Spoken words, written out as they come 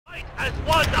as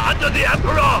one under the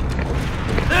Emperor!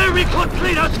 Their recon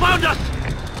plane has found us!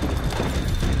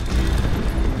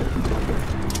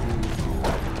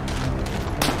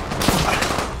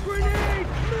 Grenade!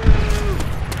 Move!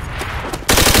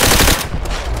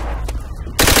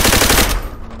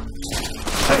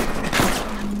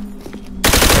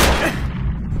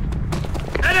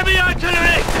 Enemy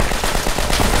artillery!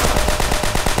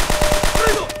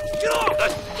 The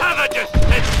savages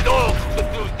sent dogs to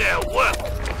do their work!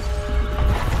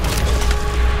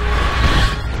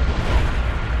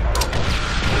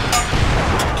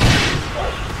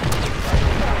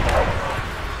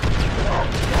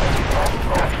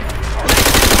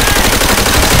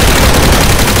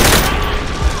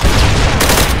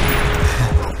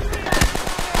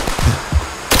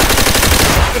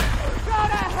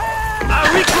 Our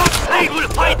recon plane will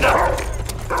fight them!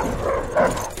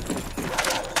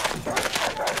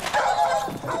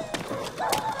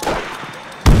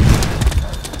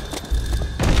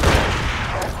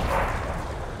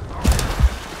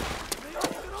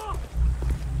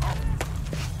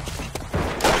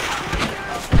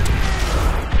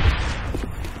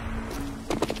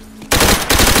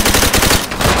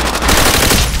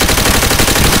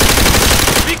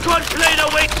 Recon plane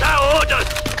awaits our orders!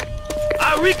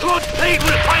 Our recon plane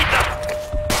will fight them!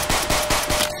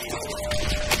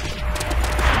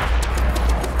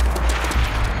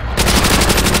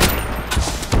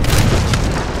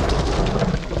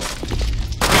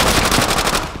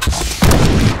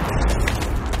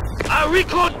 Our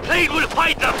recon plane will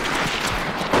fight them!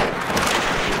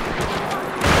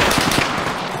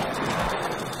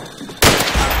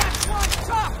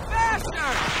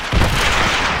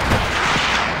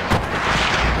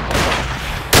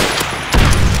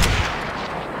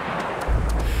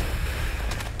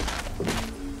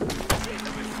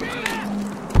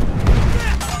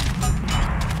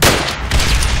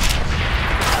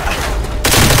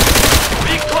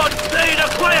 Recon plane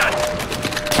acquired!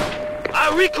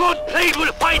 Our recon plane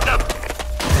will fight them!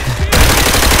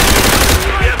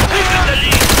 We have taken the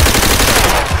lead!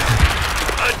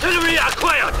 Artillery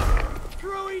acquired!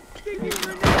 Throwing sticky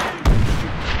grenades!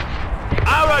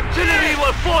 Our artillery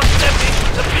will force them into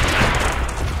submission!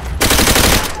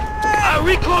 Our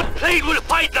recon plane will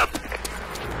fight them!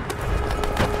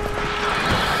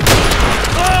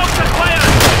 Dogs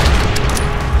acquired!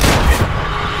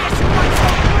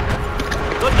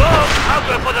 The dogs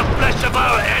hunger for the flesh of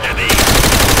our enemy!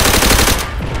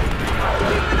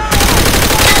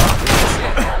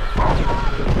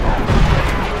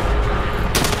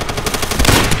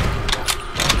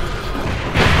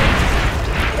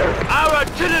 Our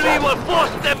artillery will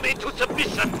force them into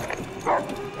submission!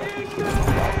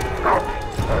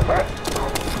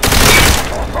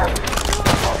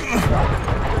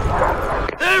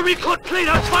 Their recon plane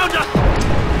has found us!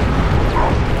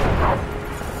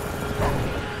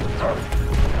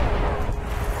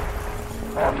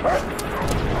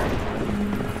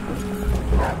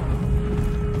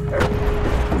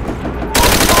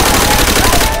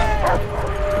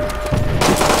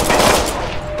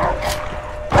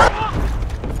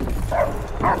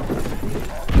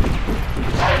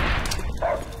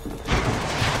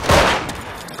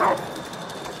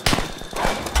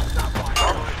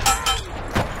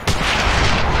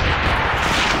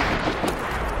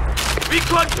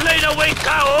 Recon plane awaits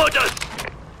our orders!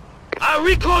 Our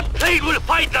recon plane will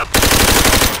fight them!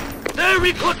 Their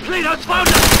recon plane has found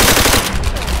us!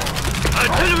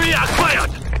 Artillery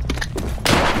acquired!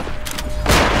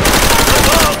 The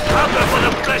dogs hunger for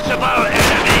the flesh of our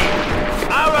enemy!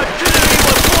 Our artillery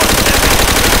will force them!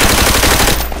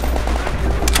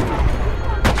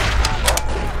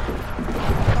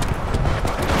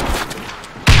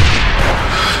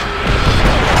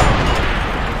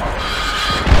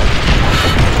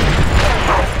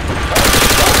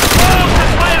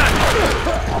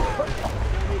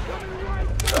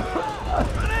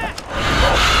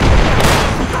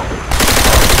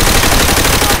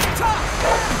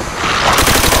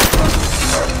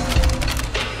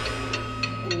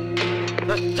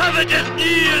 The savages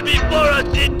kneel before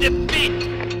us in defeat!